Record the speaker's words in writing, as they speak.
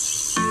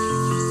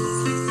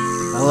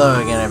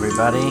Hello again,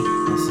 everybody.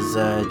 This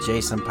is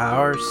Jason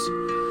Powers,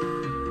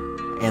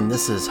 and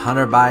this is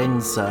Hunter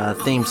Biden's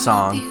theme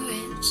song.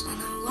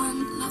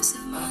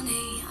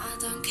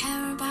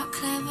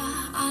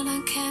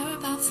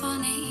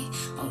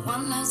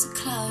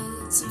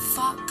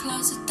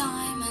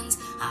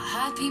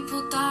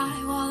 People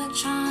die while they're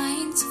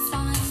trying to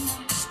find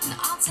them. And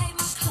I'll take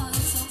my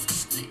clothes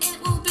off, and it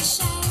will be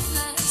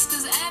shameless,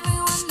 cause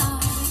everyone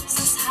knows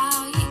that's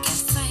how you get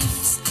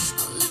famous.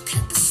 I'll look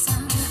at the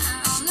sun and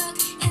I'll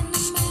look in the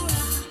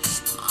mirror.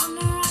 I'm on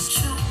the right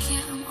track,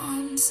 yeah, I'm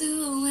on to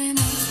a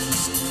winner.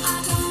 I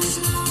don't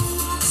know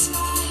what's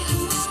right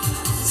and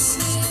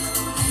what's real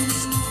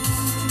anymore.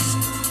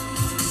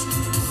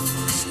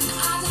 And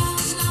I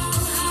don't know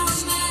how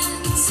I'm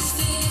meant to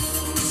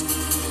feel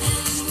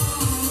anymore.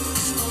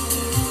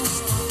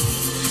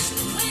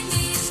 When do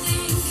you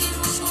think it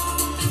will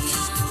all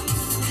become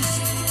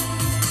clear?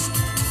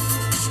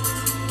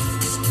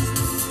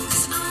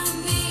 'Cause I'm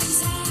being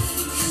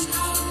taken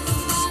over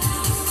by the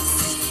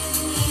fear.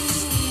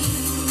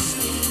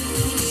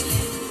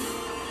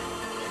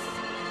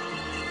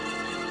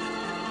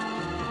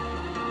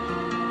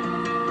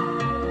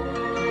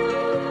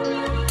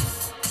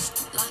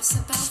 Life's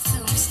about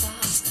film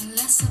stars and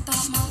less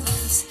about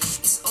mothers.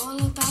 It's all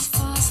about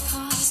fast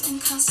cars and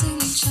cussing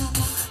each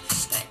other.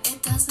 But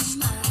it doesn't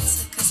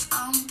matter, cause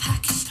I'm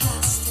packing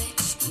plastic.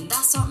 And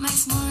that's what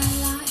makes my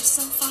life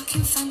so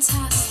fucking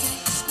fantastic.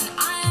 And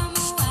I am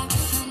a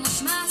weapon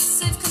of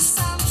massive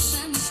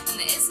consumption. And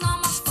it's not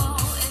my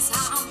fault, it's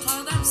how I'm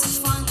programmed to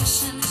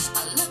function. I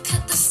look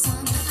at the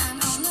sun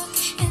and I look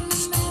in the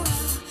mirror.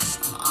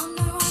 I'm on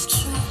the right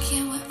track,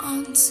 yeah, we're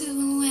on to a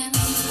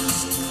winner.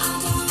 I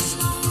don't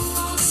know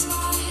what's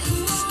right and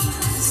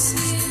what's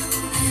real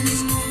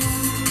anymore.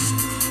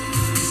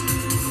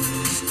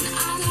 And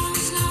I don't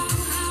know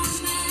how I'm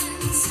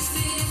meant to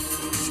feel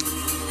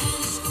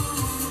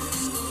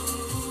anymore.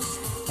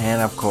 And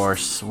of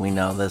course, we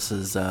know this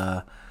is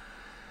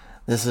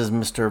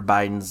Mr.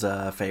 Biden's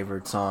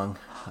favorite song.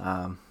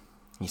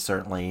 He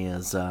certainly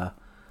is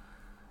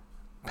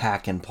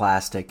packing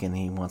plastic, and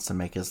he wants to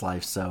make his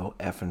life so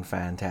effing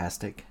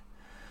fantastic.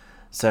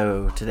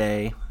 So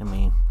today, let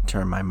me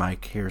turn my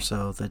mic here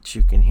so that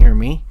you can hear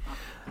me.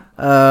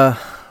 We're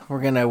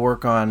gonna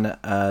work on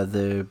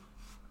the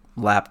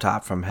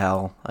laptop from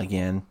hell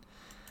again.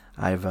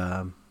 I've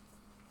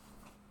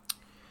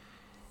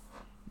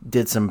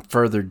did some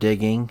further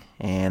digging,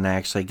 and I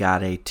actually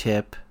got a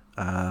tip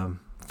from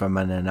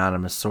an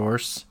anonymous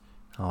source.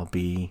 I'll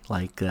be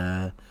like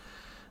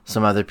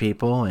some other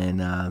people,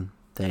 and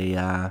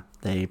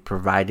they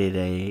provided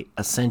a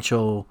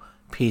essential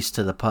piece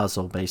to the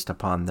puzzle based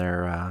upon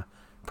their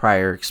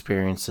prior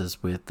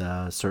experiences with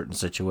certain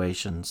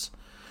situations.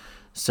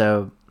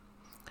 So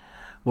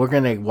we're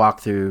going to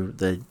walk through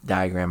the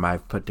diagram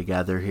I've put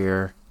together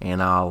here,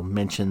 and I'll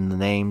mention the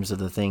names of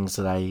the things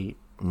that I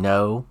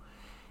know,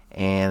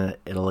 and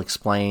it'll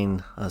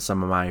explain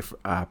some of my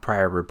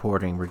prior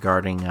reporting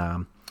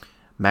regarding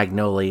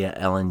Magnolia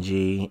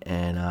LNG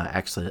and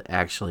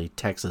actually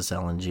Texas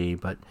LNG,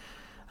 but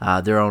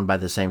they're owned by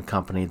the same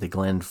company, the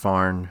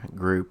Glenfarne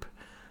Group,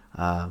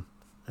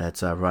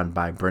 that's run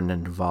by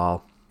Brendan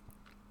Duvall.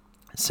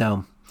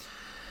 So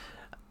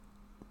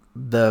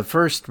the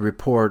first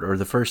report, or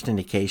the first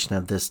indication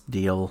of this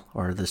deal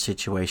or the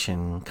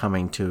situation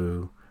coming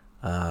to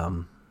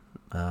a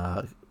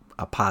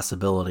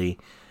possibility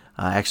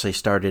actually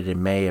started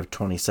in May of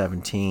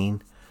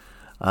 2017.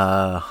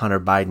 Hunter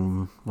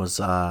Biden was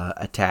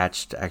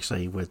attached,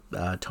 actually, with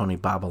Tony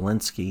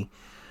Bobulinski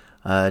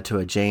to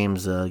a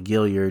James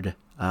Gilliard.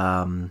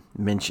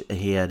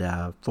 He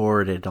had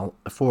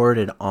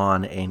forwarded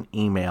on an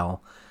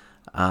email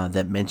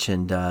that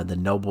mentioned the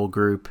Noble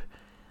Group.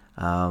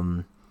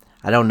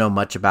 I don't know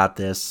much about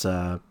this.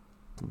 I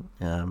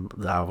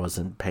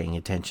wasn't paying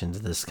attention to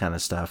this kind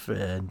of stuff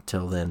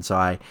until then, so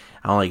I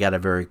only got a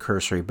very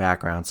cursory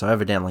background. So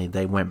evidently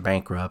they went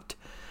bankrupt.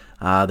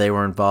 They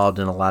were involved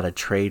in a lot of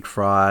trade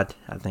fraud,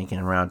 I think in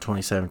around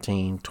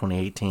 2017,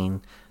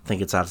 2018. I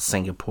think it's out of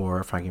Singapore,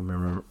 if I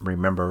can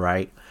remember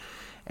right.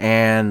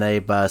 And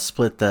they've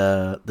split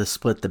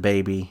the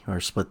baby, or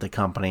split the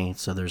company.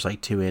 So there's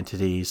like two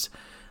entities.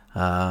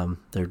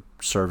 They're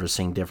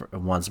servicing different.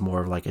 One's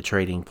more of like a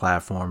trading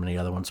platform, and the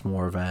other one's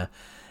more of a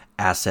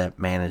asset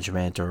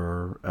management,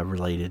 or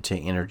related to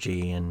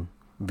energy and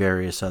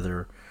various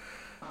other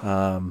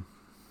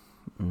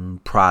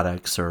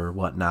products or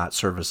whatnot,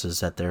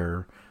 services that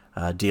they're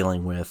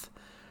dealing with.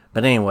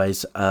 But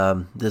anyways,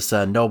 this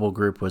Noble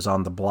Group was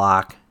on the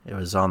block. It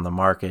was on the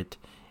market,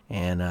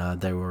 and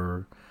they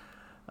were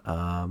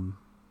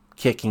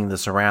kicking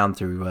this around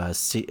through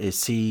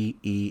CEFC,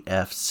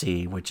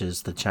 which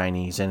is the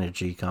Chinese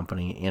energy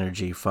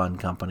fund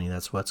company.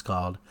 That's what's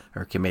called,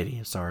 or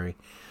committee, sorry.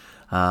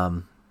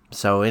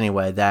 So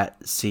anyway,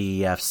 that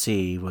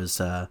CEFC was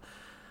the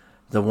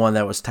one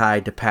that was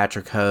tied to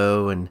Patrick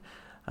Ho and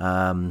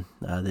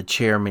the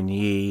Chairman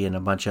Yi and a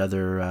bunch of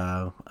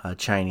other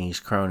Chinese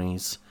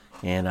cronies,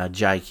 and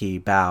Jai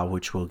Bao,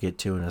 which we'll get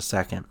to in a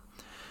second.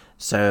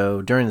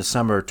 So during the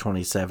summer of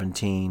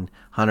 2017,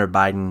 Hunter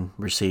Biden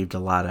received a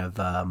lot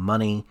of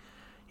money,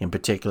 in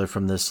particular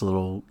from this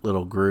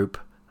little group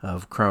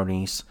of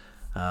cronies.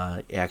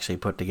 He actually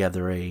put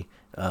together a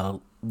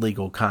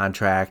legal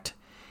contract,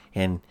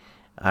 and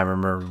I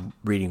remember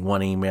reading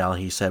one email.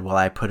 He said, "Well,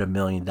 I put $1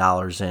 million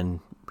in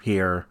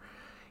here."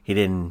 He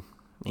didn't,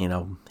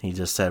 he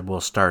just said,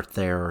 "We'll start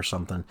there" or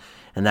something,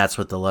 and that's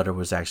what the letter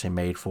was actually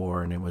made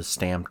for, and it was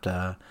stamped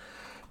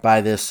by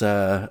this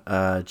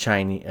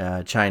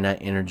China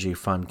Energy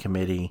Fund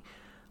Committee,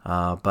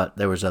 but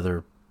there was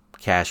other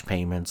cash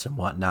payments and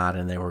whatnot,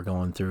 and they were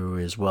going through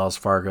his Wells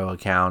Fargo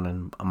account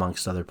and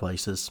amongst other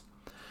places.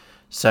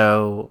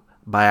 So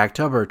by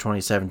October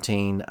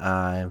 2017,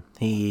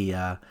 he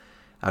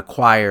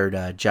acquired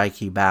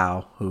Jaiki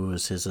Bao, who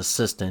was his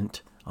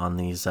assistant on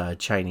these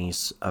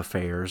Chinese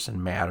affairs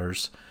and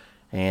matters,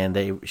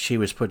 and she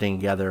was putting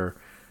together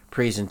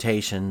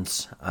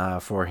presentations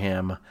for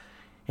him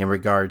in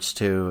regards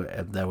to,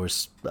 there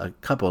was a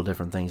couple of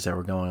different things that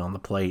were going on the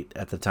plate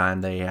at the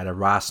time. They had a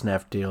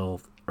Rosneft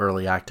deal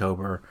early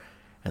October,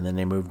 and then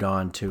they moved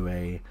on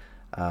to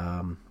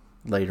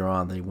later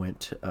on they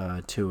went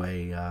to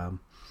a,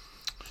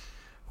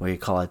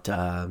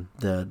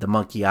 the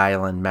Monkey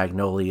Island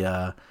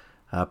Magnolia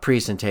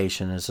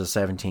presentation. Is a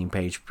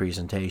 17-page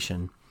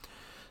presentation.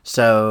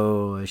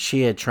 So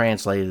she had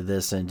translated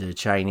this into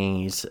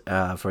Chinese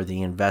for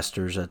the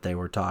investors that they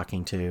were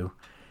talking to,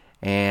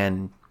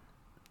 and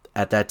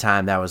at that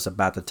time, that was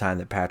about the time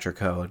that Patrick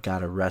Ho had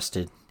got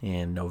arrested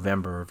in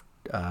November of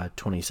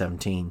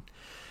 2017.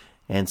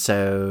 And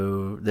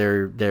so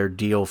their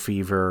deal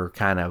fever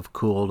kind of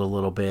cooled a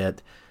little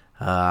bit.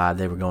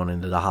 They were going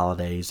into the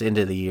holidays, end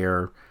of the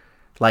year.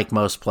 Like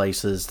most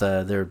places,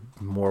 they're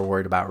more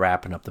worried about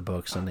wrapping up the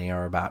books than they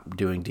are about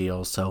doing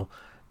deals. So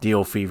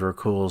deal fever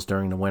cools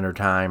during the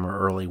wintertime or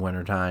early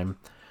wintertime.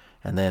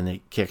 And then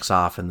it kicks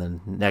off in the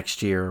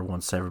next year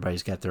once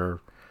everybody's got their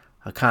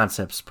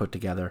concepts put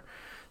together.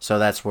 So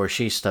that's where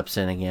she steps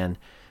in again.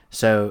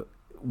 So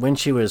when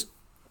she was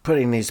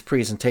putting these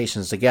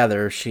presentations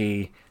together,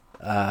 she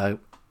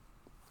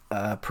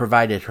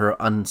provided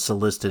her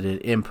unsolicited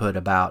input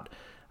about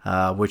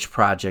which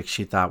projects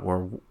she thought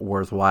were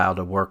worthwhile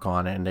to work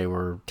on, and they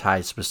were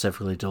tied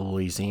specifically to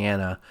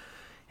Louisiana.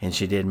 And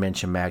she did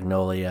mention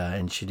Magnolia,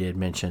 and she did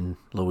mention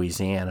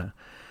Louisiana.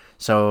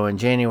 So in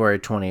January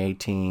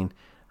 2018,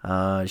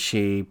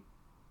 she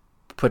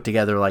put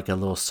together like a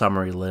little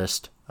summary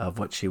list of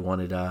what she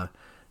wanted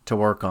to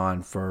work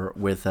on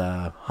with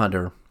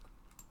Hunter.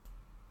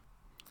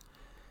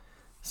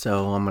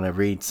 So I'm going to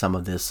read some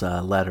of this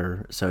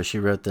letter. So she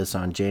wrote this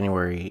on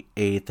January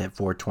 8th at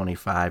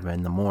 4:25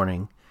 in the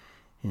morning.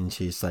 And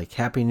she's like,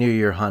 "Happy New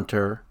Year,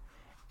 Hunter."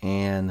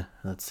 And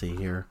let's see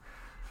here.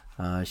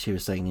 She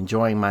was saying,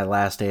 "Enjoying my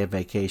last day of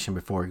vacation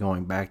before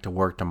going back to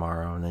work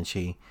tomorrow." And then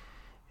she,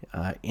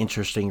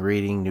 interesting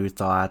reading, new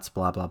thoughts,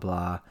 blah, blah,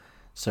 blah.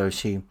 So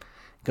she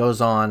goes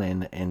on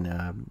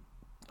and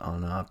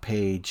on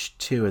page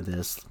 2 of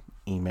this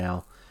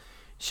email,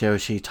 so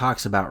she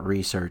talks about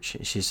research.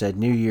 She said,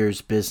 "New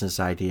Year's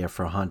business idea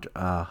for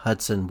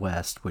Hudson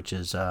West," which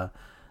is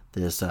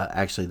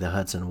actually the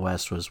Hudson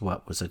West was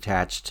what was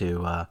attached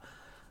to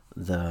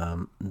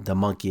the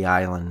Monkey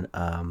Island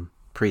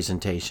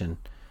presentation.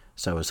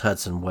 So it was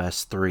Hudson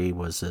West 3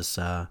 was this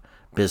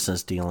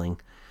business dealing.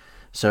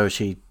 So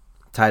she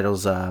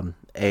titles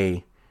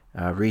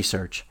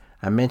research.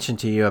 "I mentioned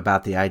to you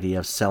about the idea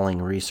of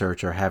selling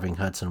research or having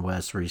Hudson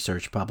West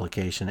research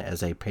publication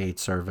as a paid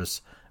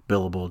service,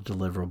 billable,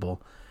 deliverable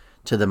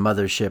to the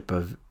mothership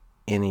of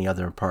any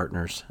other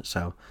partners."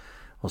 So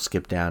we'll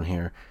skip down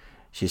here.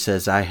 She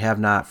says, "I have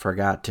not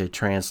forgot to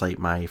translate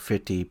my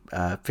 50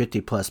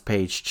 plus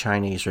page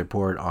Chinese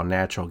report on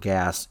natural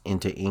gas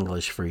into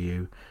English for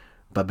you.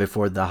 But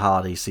before the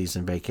holiday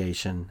season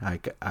vacation,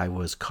 I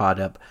was caught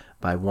up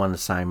by one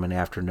assignment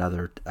after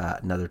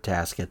another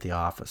task at the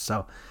office."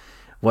 So,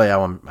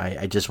 well,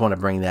 I just want to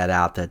bring that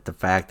out, that the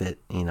fact that,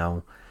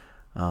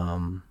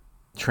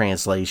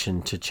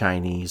 translation to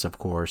Chinese, of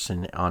course,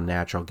 and on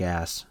natural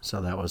gas.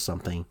 So that was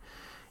something.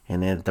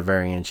 And then at the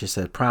very end, she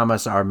said,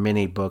 "Promise our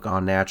mini book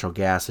on natural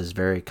gas is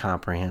very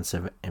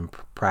comprehensive and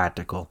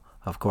practical."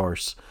 Of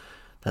course,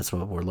 that's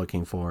what we're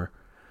looking for.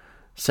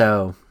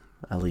 So,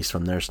 at least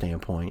from their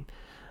standpoint.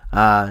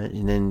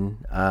 And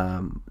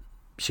then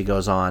she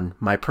goes on,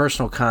 "My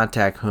personal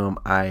contact, whom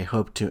I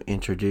hope to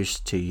introduce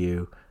to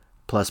you,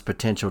 plus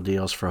potential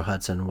deals for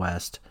Hudson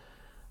West.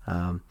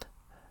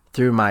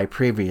 Through my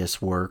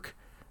previous work,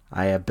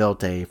 I have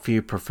built a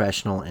few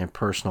professional and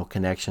personal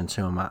connections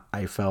whom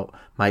I felt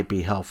might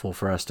be helpful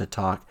for us to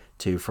talk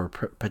to for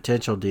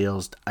potential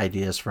deals,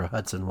 ideas for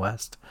Hudson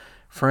West.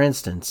 For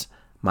instance,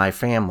 my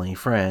family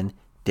friend,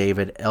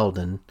 David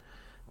Eldon,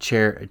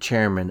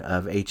 chairman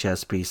of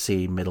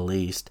HSBC Middle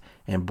East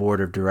and board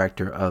of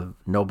director of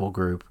Noble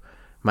Group,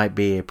 might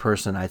be a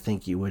person I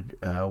think you would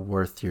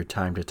worth your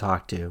time to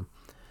talk to,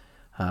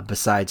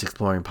 besides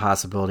exploring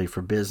possibility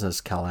for business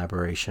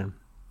collaboration."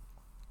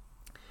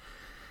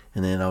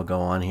 And then I'll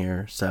go on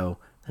here. So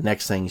The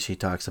next thing she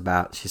talks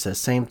about, she says,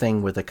 same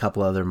thing with a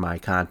couple other my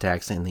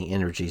contacts in the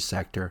energy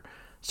sector,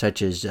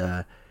 such as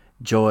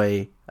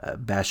Joy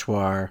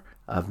Bashwar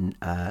of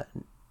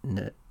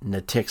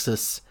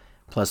Natixis,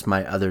 plus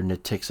my other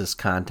Natixis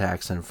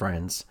contacts and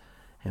friends.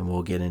 And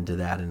we'll get into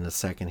that in a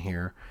second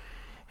here.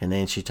 And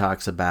then she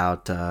talks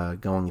about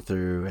going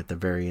through at the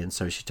very end.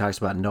 So she talks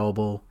about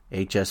Noble,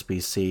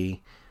 HSBC,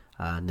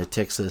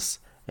 Natixis,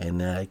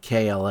 and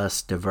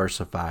KLS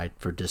Diversified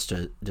for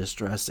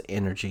distress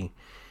energy.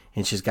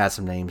 And she's got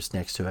some names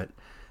next to it.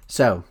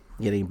 So,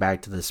 getting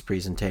back to this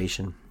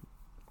presentation.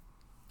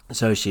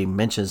 So she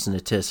mentions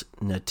Natixis.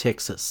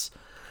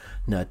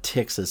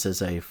 Natixis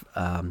is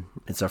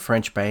it's a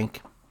French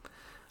bank.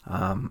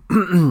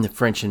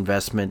 French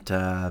investment.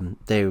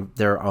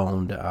 They're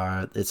owned.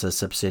 It's a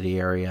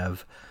subsidiary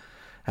of,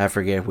 I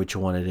forget which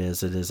one it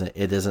is.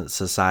 It isn't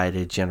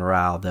Societe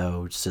Generale,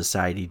 though.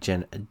 Societe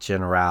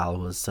Generale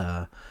was,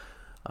 or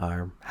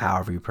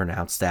however you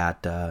pronounce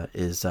that,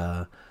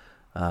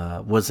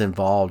 was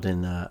involved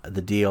in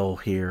the deal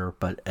here,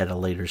 but at a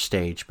later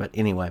stage. But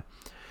anyway,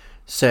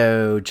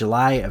 so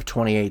July of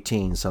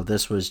 2018. So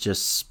this was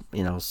just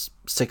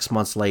 6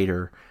 months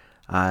later.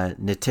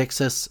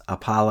 Natixis,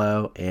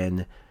 Apollo,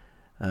 and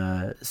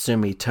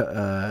Sumitomo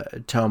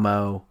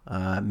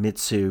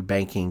Mitsui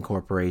Banking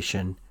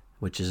Corporation,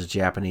 which is a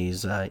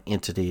Japanese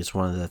entity, it's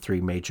one of the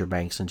three major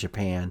banks in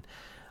Japan,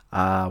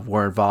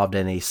 were involved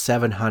in a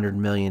 $700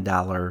 million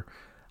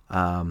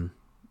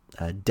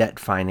debt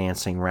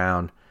financing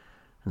round.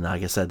 And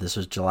like I said, this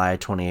was July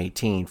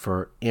 2018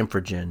 for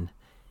Infragen.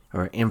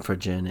 Or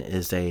Infragen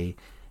is a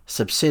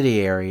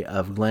subsidiary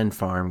of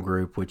Glenfarne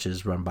Group, which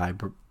is run by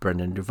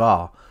Brendan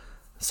Duval.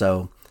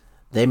 So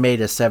they made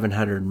a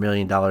 $700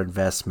 million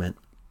investment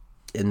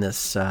in this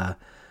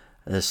startup,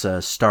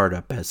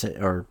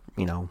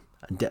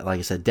 like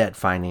I said, debt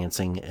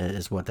financing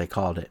is what they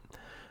called it,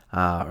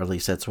 or at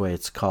least that's the way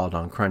it's called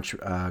on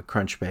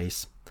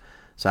Crunchbase.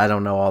 So I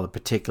don't know all the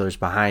particulars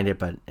behind it,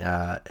 but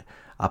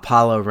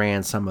Apollo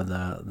ran some of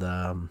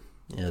the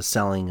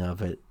selling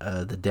of it,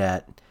 the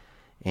debt,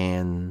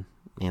 and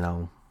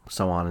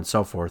so on and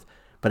so forth.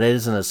 But it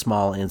isn't a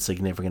small,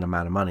 insignificant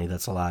amount of money.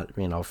 That's a lot,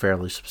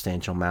 fairly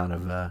substantial amount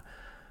of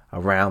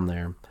around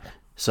there.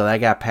 So that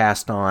got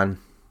passed on,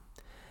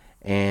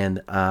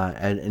 and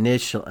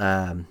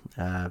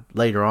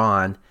later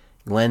on,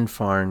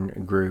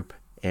 Glenfarne Group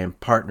and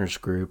Partners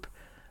Group,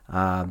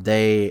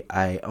 they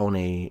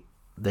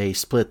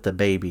split the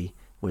baby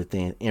with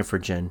the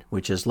Infragen,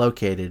 which is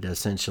located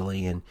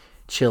essentially in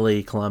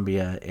Chile,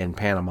 Colombia, and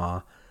Panama.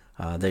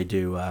 They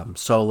do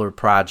solar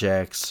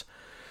projects.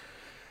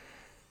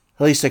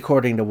 At least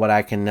according to what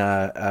I can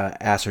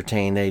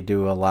ascertain, they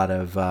do a lot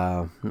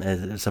of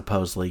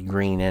supposedly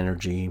green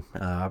energy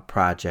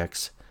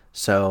projects.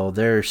 So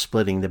they're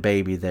splitting the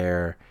baby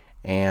there,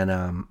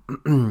 and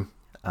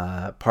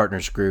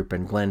Partners Group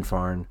and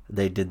Glenfarne,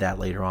 they did that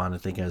later on. I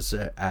think it was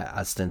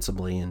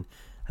ostensibly in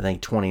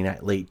late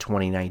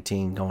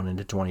 2019, going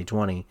into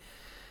 2020.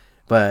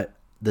 But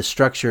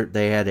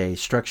they had a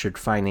structured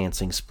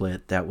financing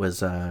split that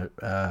was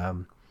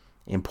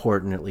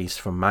important, at least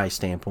from my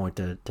standpoint,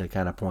 to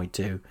kind of point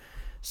to.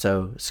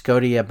 So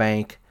Scotia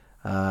Bank,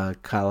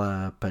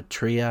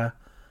 Calapatria,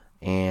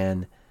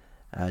 and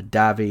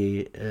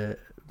Davi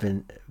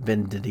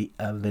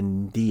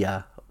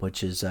Vendia,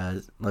 which is,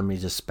 let me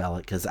just spell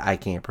it because I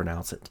can't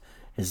pronounce it.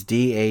 It's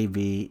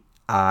DAVIVIENDA.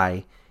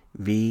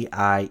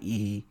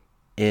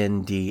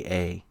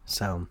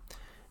 So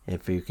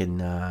if you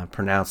can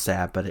pronounce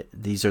that, but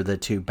these are the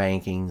two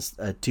banking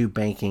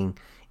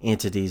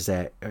entities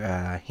that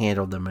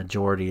handled the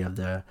majority of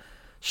the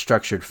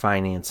structured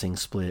financing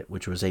split,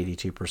 which was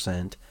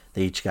 82%.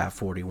 They each got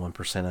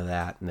 41% of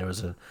that, and there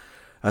was a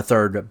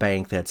third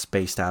bank that's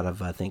based out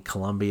of, I think,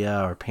 Colombia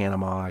or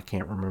Panama, I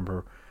can't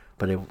remember,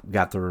 but it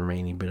got the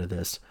remaining bit of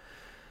this.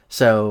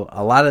 So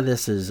a lot of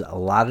this is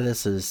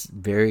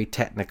very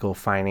technical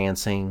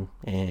financing,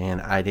 and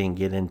I didn't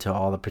get into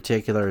all the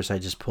particulars. I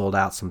just pulled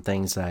out some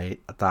things I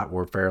thought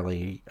were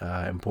fairly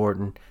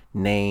important,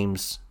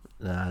 names,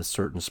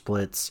 certain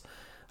splits,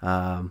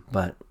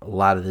 but a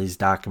lot of these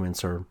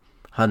documents are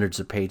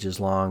hundreds of pages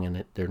long,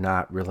 and they're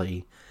not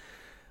really.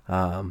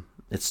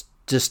 It's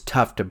just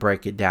tough to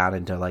break it down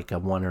into like a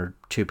 1 or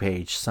 2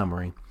 page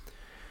summary.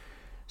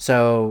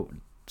 So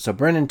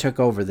Brendan took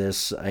over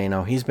this.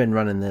 He's been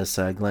running this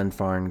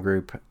Glenfarne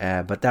Group,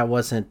 but that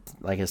wasn't,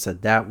 like I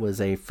said, that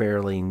was a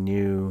fairly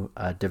new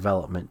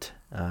development.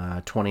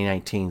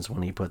 2019 is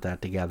when he put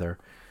that together.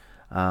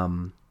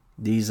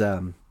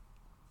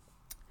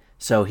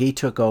 So he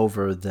took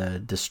over the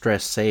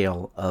distressed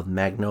sale of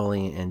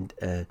Magnolia and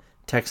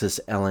Texas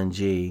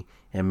LNG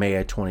in May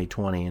of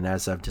 2020, and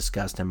as I've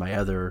discussed in my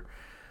other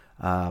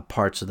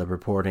parts of the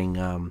reporting,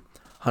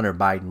 Hunter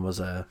Biden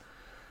was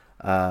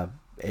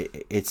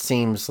it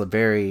seems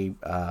very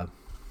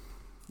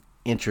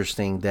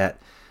interesting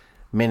that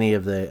many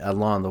of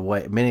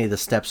the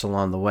steps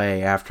along the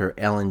way after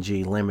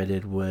LNG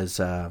Limited was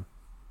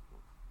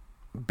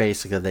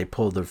basically they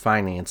pulled their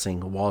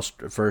financing. Wall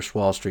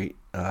Street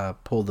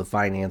pulled the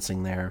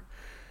financing there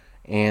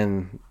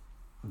and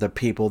the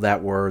people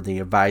that were the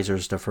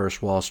advisors to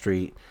First Wall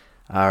Street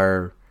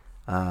are,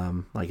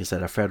 like I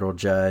said, a federal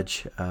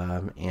judge,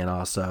 and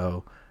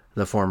also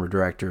the former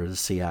director of the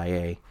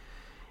CIA.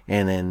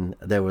 And then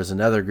there was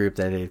another group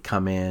that had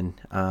come in,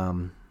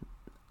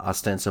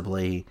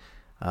 ostensibly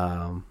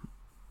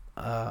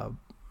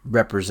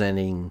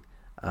representing,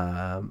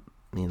 a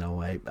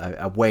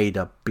way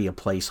to be a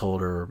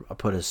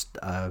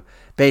placeholder,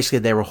 basically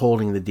they were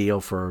holding the deal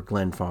for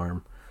Glen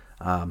Farm,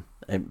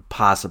 and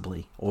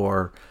possibly,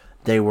 or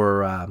they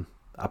were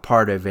a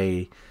part of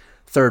a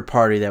third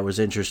party that was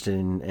interested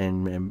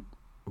in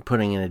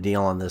putting in a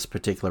deal on this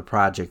particular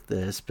project,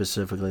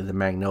 specifically the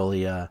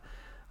Magnolia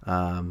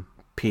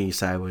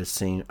piece. I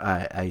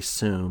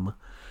assume.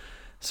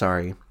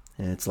 Sorry,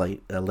 and it's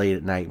late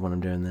at night when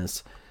I'm doing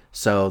this.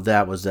 So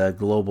that was a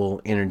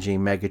Global Energy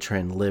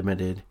Megatrend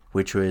Limited,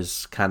 which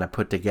was kind of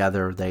put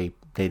together. They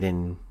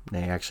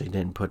actually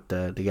didn't put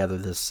together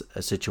this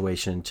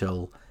situation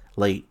until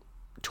late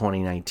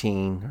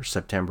 2019 or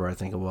September, I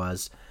think it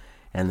was,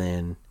 and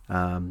then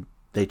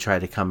they tried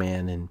to come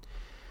in, and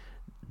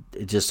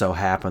it just so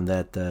happened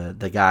that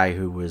the guy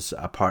who was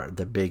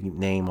the big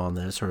name on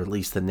this, or at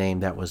least the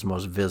name that was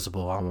most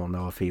visible, I won't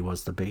know if he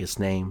was the biggest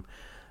name,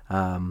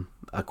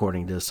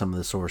 according to some of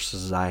the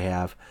sources I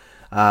have,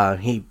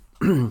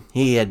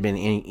 he had been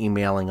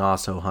emailing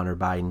also Hunter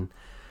Biden.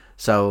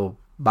 So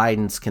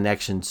Biden's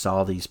connections to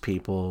all these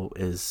people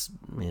is,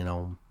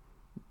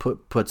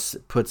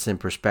 puts in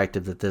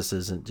perspective that this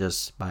isn't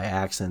just by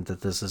accident that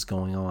this is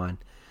going on.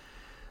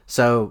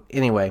 So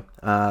anyway,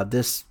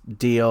 this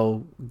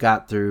deal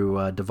got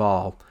through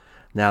Duvall.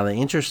 Now an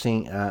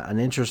interesting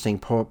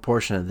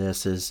portion of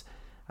this is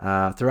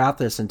throughout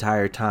this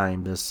entire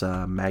time, this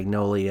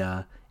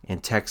Magnolia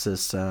and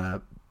Texas,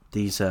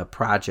 these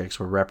projects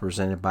were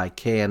represented by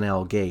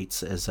K&L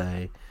Gates as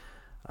a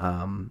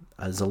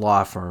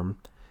law firm,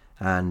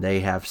 and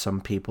they have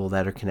some people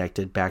that are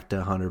connected back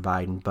to Hunter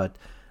Biden, but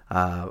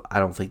I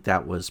don't think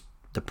that was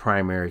the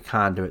primary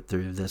conduit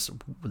through this,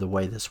 the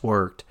way this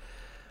worked.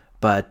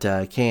 But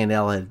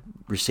K&L had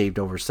received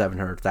over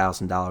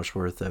 $700,000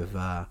 worth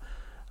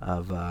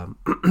of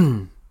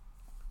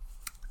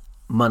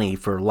money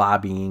for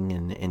lobbying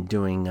and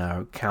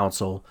doing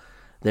counsel.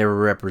 They were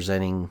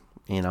representing,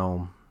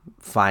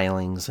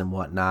 filings and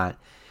whatnot.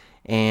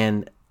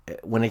 And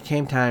when it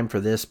came time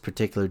for this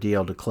particular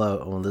deal to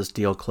close, this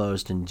deal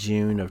closed in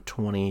June of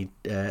I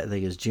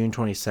think it was June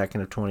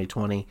 22nd of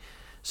 2020.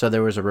 So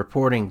there was a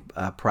reporting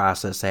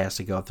process that has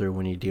to go through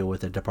when you deal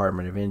with the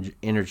Department of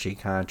Energy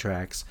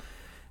contracts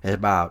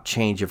about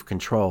change of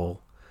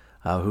control,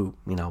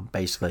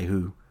 basically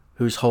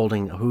who's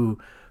holding, who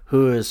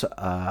is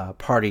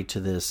party to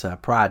this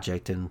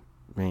project, and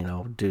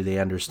do they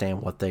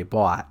understand what they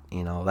bought,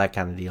 that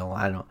kind of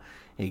deal.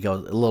 It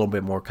goes a little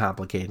bit more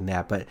complicated than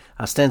that, but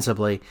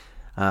ostensibly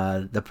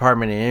the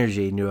Department of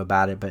Energy knew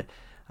about it. But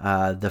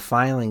the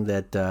filing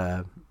that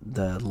the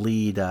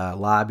lead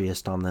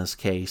lobbyist on this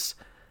case,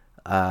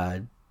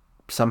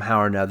 somehow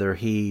or another,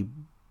 he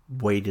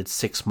waited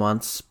 6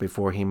 months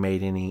before he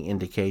made any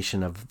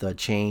indication of the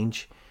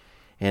change,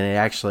 and it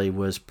actually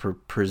was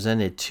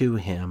presented to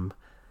him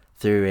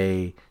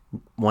through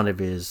one of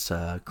his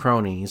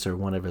cronies, or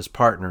one of his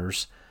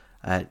partners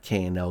at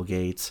K&L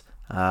Gates,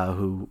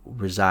 who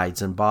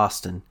resides in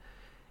Boston,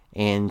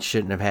 and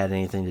shouldn't have had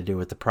anything to do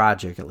with the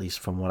project, at least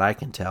from what I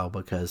can tell,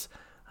 because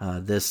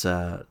this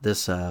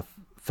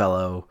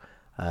fellow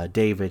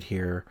David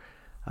here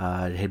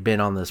had been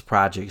on this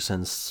project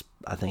since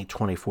I think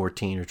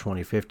 2014 or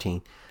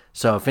 2015.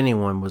 So if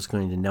anyone was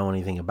going to know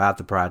anything about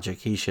the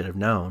project, he should have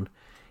known,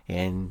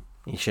 and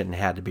he shouldn't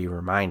have had to be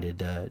reminded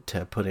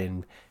to put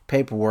in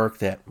paperwork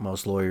that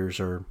most lawyers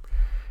are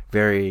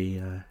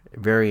very,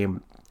 very,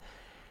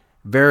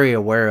 very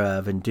aware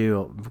of and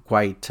do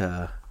quite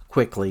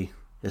quickly,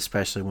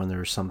 especially when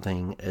there's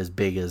something as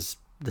big as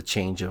the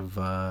change of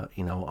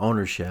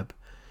ownership.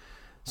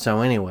 So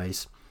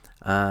anyways,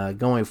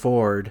 going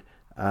forward,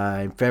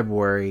 in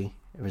February,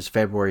 it was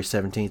February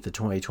 17th of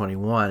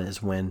 2021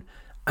 is when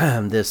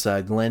this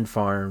Glen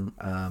Farm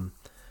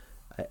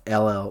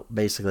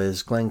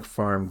this Glen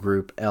Farm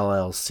Group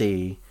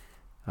LLC,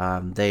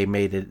 they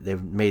made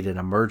it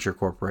a merger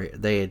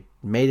corporation. They had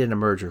made it a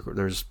merger.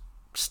 There's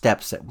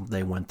steps that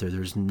they went through.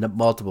 There's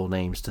multiple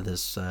names to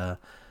this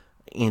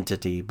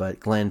entity, but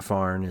Glen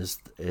Farm is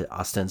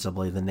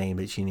ostensibly the name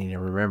that you need to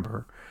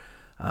remember.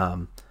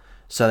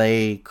 So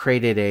they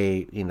created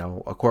a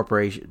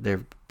corporation. They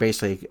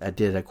basically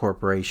did a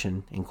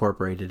corporation,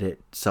 incorporated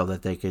it so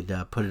that they could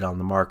put it on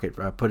the market,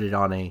 put it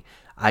on a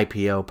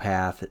IPO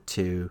path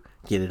to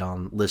get it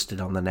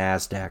listed on the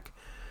NASDAQ.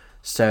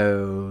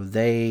 So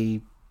they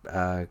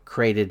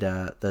created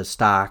the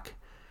stock,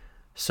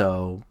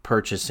 so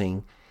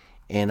purchasing,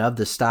 and of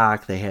the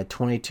stock they had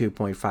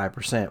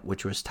 22.5%,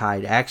 which was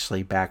tied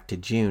actually back to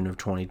June of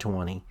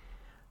 2020.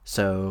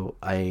 So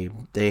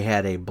they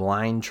had a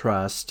blind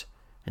trust.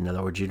 In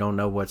other words, you don't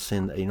know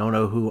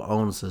who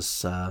owns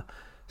this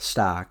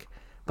stock,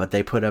 but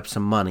they put up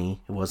some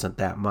money. It wasn't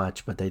that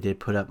much, but they did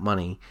put up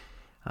money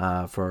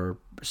for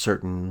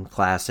certain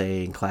Class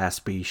A and Class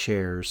B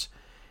shares,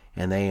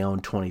 and they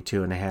own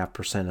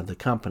 22.5% of the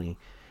company.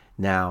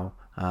 Now,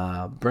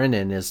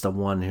 Brendan is the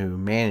one who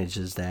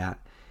manages that,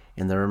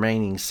 and the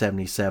remaining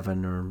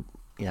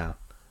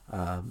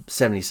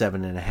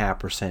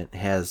 77.5%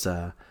 has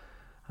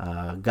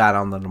got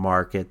on the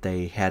market.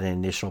 They had an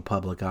initial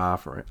public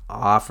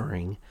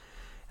offering.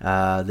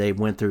 They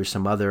went through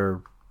some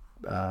other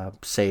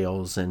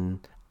sales and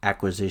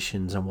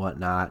acquisitions and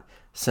whatnot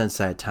since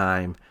that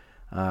time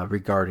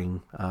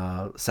regarding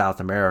South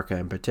America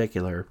in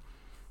particular.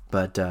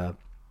 But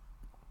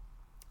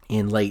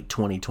in late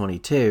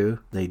 2022,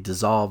 they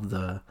dissolved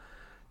the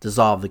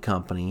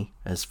company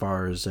as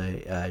far as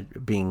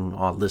being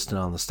listed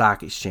on the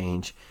stock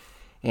exchange,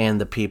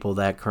 and the people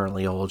that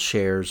currently hold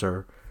shares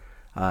are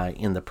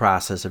in the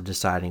process of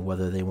deciding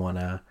whether they want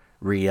to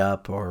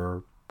re-up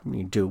or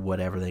do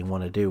whatever they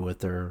want to do with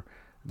their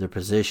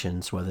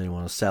positions, whether they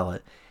want to sell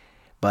it.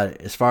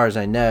 But as far as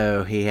I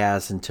know, he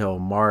has until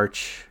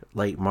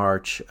late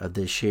March of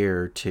this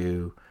year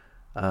to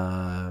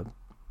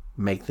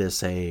make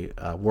this a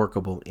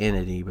workable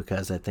entity,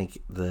 because I think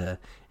the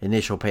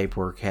initial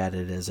paperwork had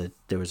it as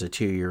there was a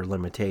 2-year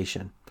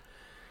limitation.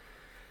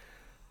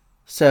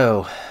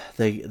 So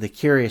the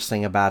curious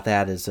thing about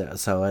that is,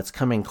 so it's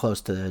coming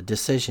close to the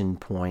decision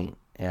point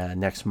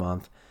next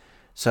month.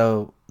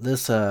 So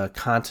this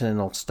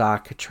Continental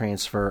Stock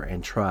Transfer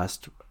and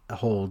Trust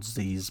holds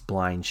these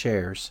blind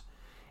shares,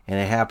 and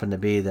it happened to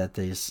be that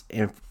this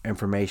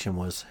information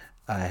was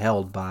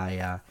held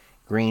by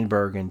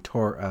Greenberg and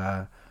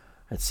Traurig,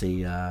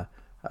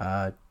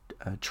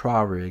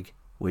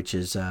 which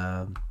is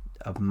a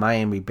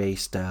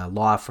Miami-based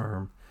law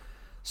firm.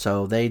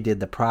 So they did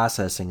the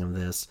processing of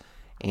this,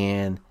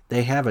 and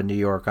they have a New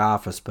York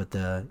office, but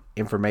the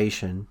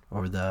information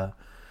or the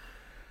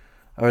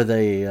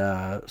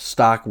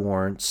stock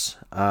warrants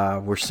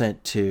were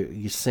sent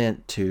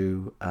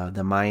to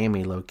the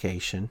Miami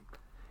location.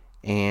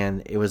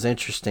 And it was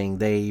interesting.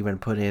 They even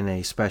put in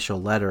a special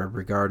letter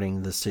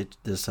regarding this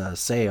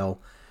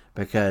sale,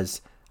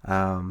 because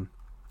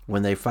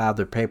when they filed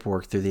their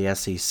paperwork through the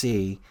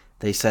SEC,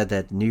 they said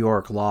that New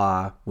York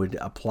law would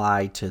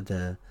apply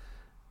to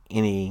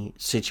any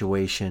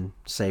situation.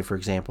 Say, for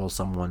example,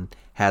 someone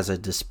has a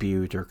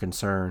dispute or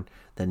concern,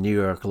 that New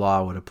York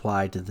law would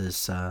apply to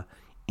this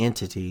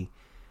entity,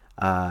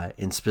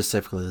 in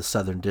specifically the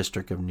Southern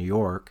District of New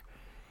York.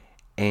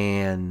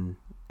 And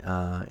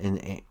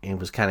it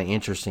was kind of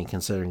interesting,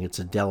 considering it's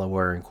a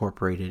Delaware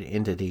incorporated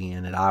entity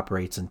and it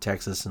operates in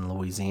Texas and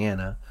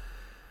Louisiana.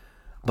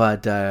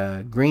 But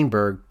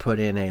Greenberg put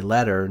in a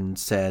letter and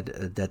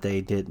said that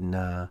they didn't,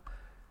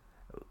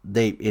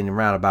 in a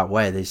roundabout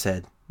way, they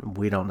said,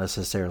 we don't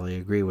necessarily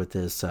agree with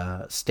this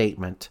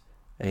statement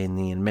in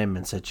the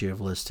amendments that you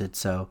have listed.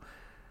 So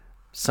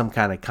some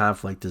kind of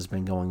conflict has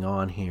been going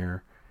on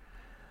here.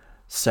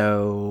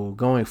 So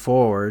going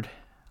forward,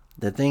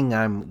 the thing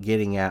I'm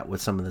getting at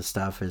with some of this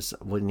stuff is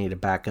we need to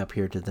back up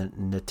here to the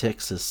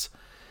Natixis.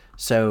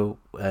 So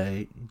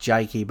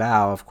Jike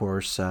Bao, of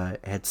course,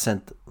 had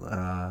sent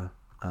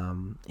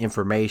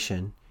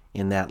information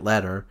in that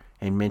letter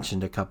and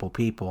mentioned a couple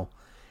people.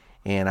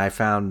 And I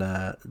found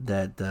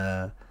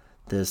that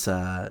this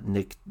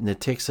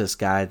Natixis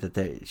guy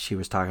that she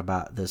was talking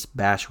about, this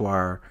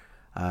Bashwar,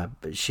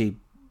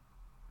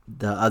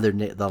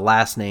 the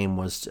last name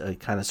was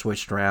kind of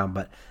switched around,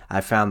 but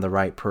I found the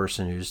right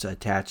person who's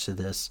attached to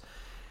this.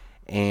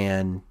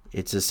 And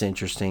it's just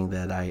interesting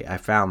that I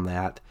found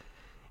that.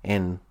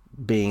 And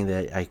being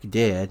that I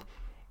did,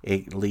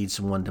 it leads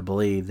one to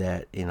believe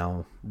that,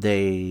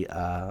 they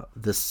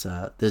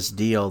this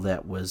deal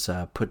that was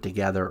put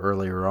together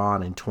earlier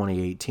on in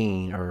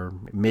 2018 or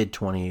mid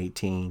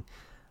 2018,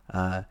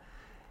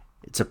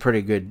 it's a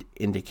pretty good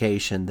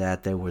indication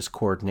that there was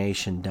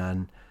coordination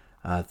done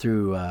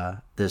through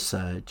this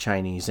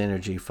Chinese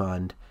energy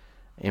fund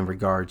in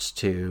regards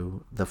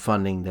to the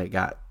funding that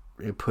got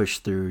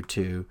pushed through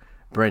to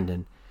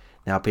Brendan.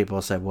 Now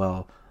people said,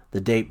 well,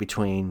 the date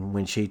between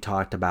when she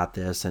talked about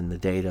this and the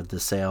date of the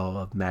sale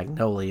of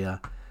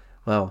Magnolia,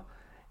 well,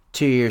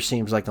 2 years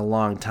seems like a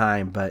long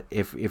time, but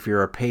if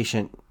you're a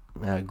patient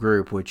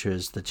group, which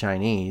is the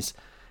Chinese,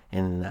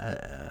 and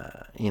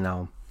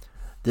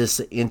this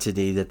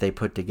entity that they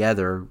put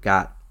together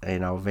got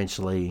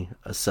eventually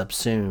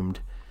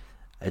subsumed,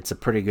 it's a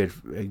pretty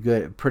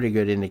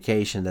good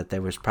indication that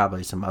there was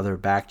probably some other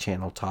back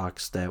channel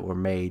talks that were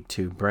made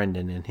to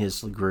Brendan and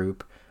his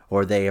group,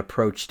 or they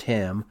approached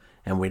him,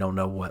 and we don't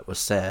know what was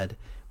said,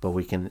 but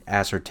we can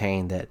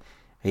ascertain that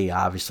he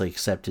obviously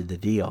accepted the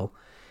deal,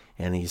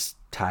 and he's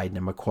tied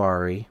to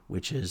Macquarie,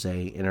 which is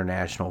a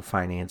international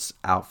finance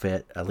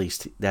outfit. At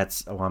least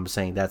that's what I'm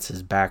saying. That's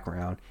his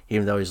background.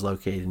 Even though he's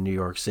located in New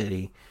York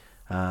City,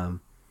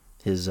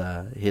 his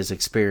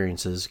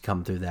experiences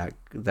come through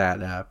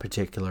that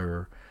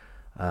particular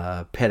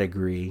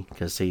pedigree,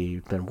 because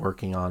he's been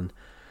working on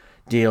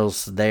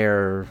deals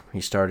there.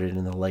 He started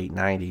in the late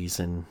 90s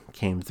and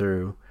came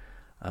through.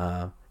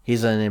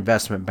 He's an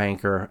investment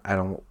banker. I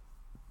don't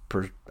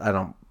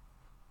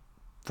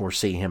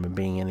foresee him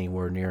being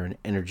anywhere near an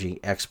energy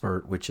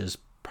expert, which is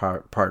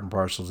part and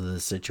parcel to the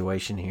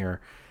situation here.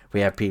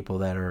 We have people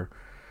that are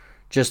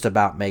just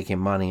about making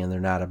money, and they're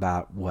not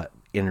about what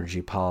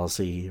energy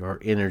policy or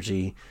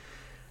energy.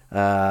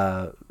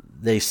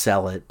 They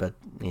sell it, but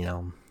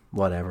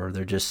whatever.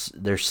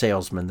 They're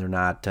salesmen. They're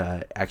not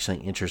actually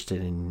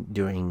interested in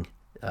doing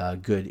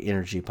good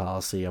energy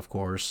policy, of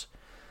course.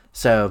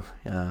 So,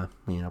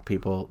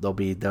 people, there'll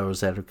be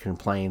those that have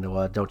complained,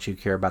 well, don't you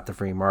care about the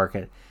free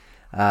market?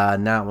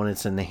 Not when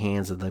it's in the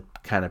hands of the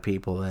kind of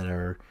people that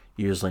are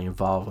usually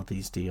involved with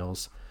these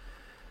deals.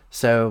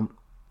 So,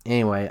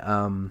 anyway,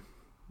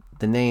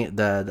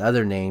 the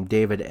other name,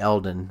 David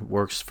Eldon,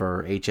 works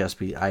for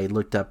HSB. I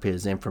looked up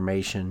his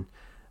information.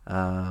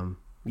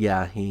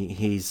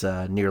 He's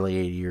nearly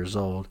 80 years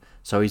old.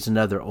 So he's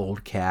another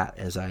old cat,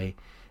 as I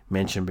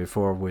mentioned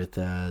before, with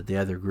the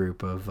other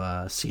group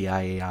of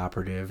CIA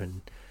operative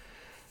and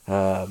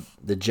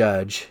the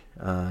judge,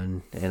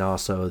 and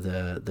also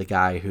the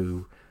guy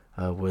who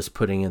was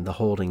putting in the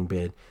holding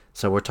bid.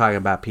 So we're talking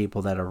about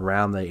people that are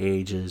around the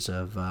ages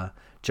of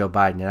Joe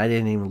Biden. And I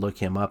didn't even look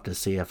him up to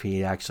see if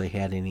he actually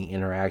had any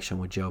interaction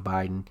with Joe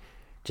Biden,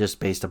 just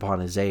based upon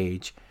his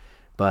age.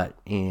 But,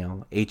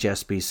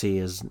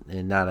 HSBC is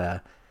not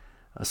a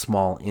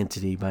small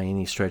entity by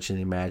any stretch of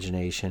the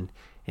imagination.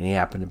 And he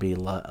happened to be,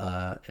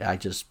 I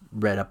just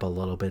read up a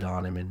little bit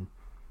on him, and,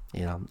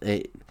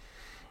 it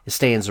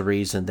stands to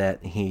reason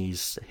that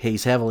he's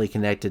heavily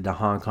connected to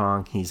Hong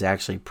Kong. He's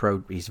actually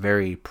he's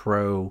very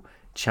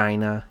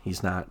pro-China.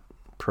 He's not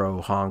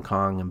pro-Hong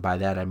Kong. And by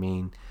that I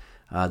mean,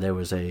 there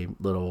was a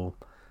little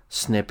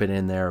snippet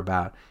in there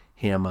about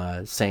him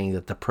saying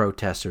that the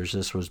protesters,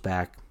 this was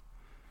back,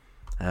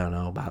 I don't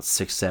know, about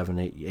 6, 7,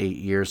 8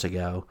 years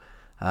ago.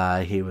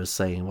 He was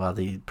saying, well,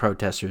 the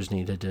protesters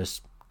need to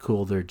just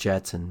cool their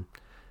jets and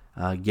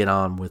get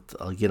on with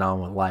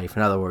life.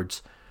 In other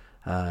words,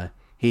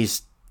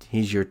 he's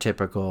your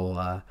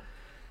typical.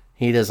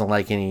 He doesn't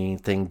like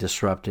anything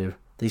disruptive.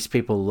 These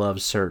people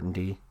love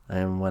certainty,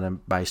 and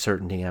by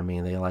certainty I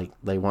mean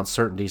they want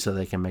certainty so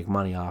they can make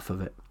money off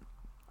of it.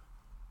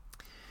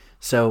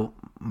 So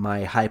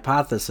my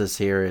hypothesis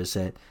here is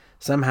that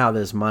somehow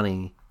this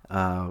money,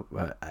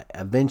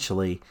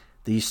 eventually,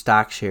 these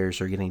stock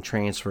shares are getting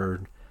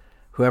transferred.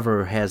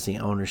 Whoever has the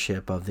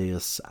ownership of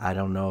this, I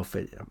don't know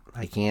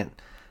I can't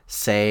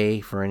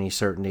say for any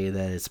certainty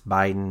that it's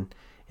Biden.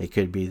 It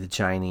could be the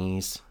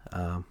Chinese,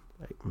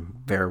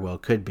 very well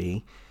could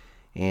be.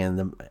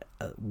 And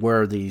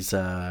where these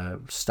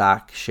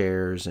stock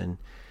shares and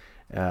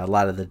a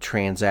lot of the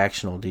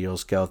transactional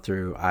deals go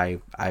through,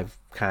 I've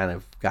kind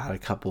of got a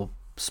couple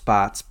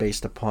spots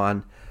based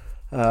upon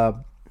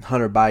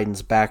Hunter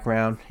Biden's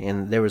background,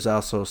 and there was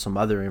also some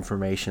other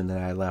information that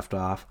I left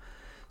off.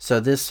 So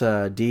this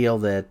deal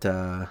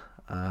that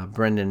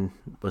Brendan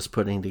was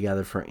putting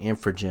together for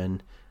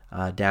Infragen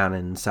down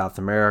in South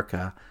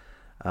America,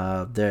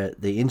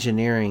 the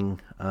engineering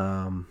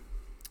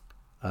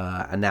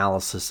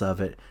analysis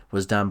of it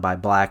was done by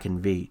Black &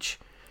 Veatch.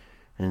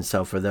 And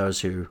so for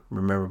those who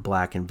remember,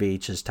 Black &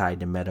 Veatch is tied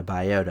to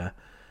Metabiota.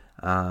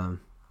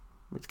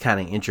 It's kind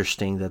of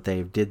interesting that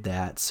they did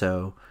that.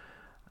 So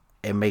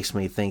it makes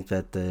me think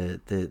that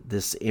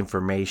this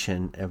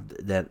information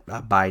that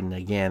Biden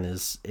again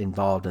is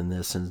involved in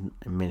this in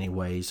many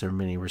ways or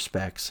many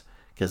respects,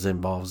 because it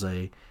involves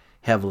a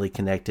heavily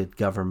connected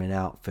government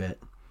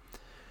outfit.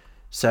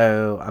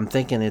 So I'm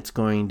thinking it's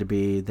going to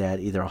be that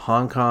either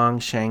Hong Kong,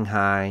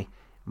 Shanghai,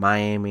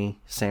 Miami,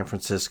 San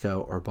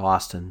Francisco, or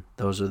Boston.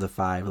 Those are the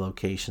 5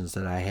 locations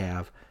that I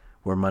have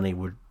where money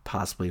would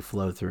possibly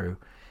flow through.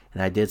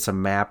 And I did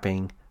some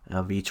mapping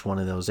of each one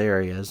of those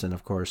areas. And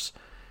of course,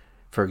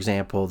 for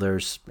example,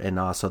 there's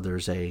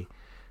a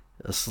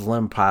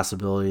slim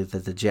possibility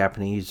that the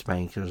Japanese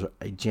banks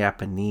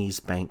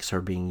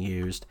are being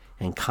used,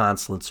 and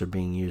consulates are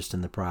being used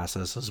in the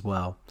process as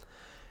well.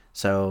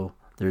 So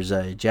there's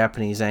a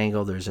Japanese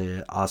angle. There's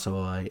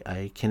also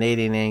a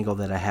Canadian angle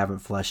that I haven't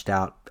fleshed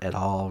out at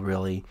all,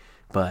 really.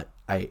 But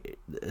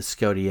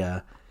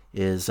Scotia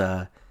is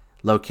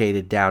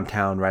located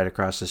downtown, right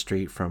across the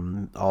street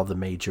from all the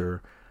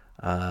major,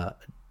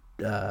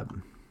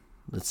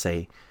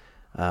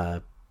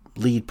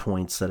 lead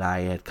points that I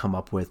had come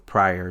up with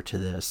prior to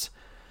this.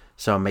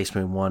 So it makes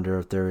me wonder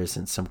if there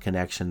isn't some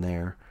connection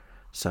there.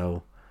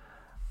 So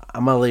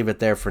I'm going to leave it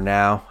there for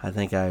now. I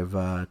think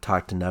I've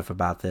talked enough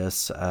about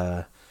this.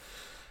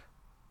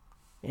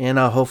 And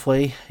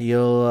hopefully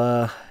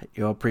you'll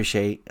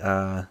appreciate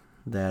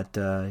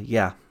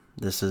that,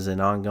 this is an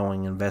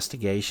ongoing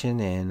investigation,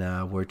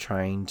 and we're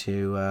trying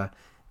to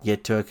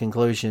get to a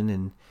conclusion,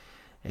 and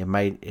it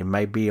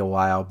might be a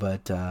while,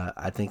 but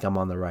I think I'm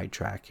on the right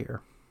track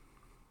here.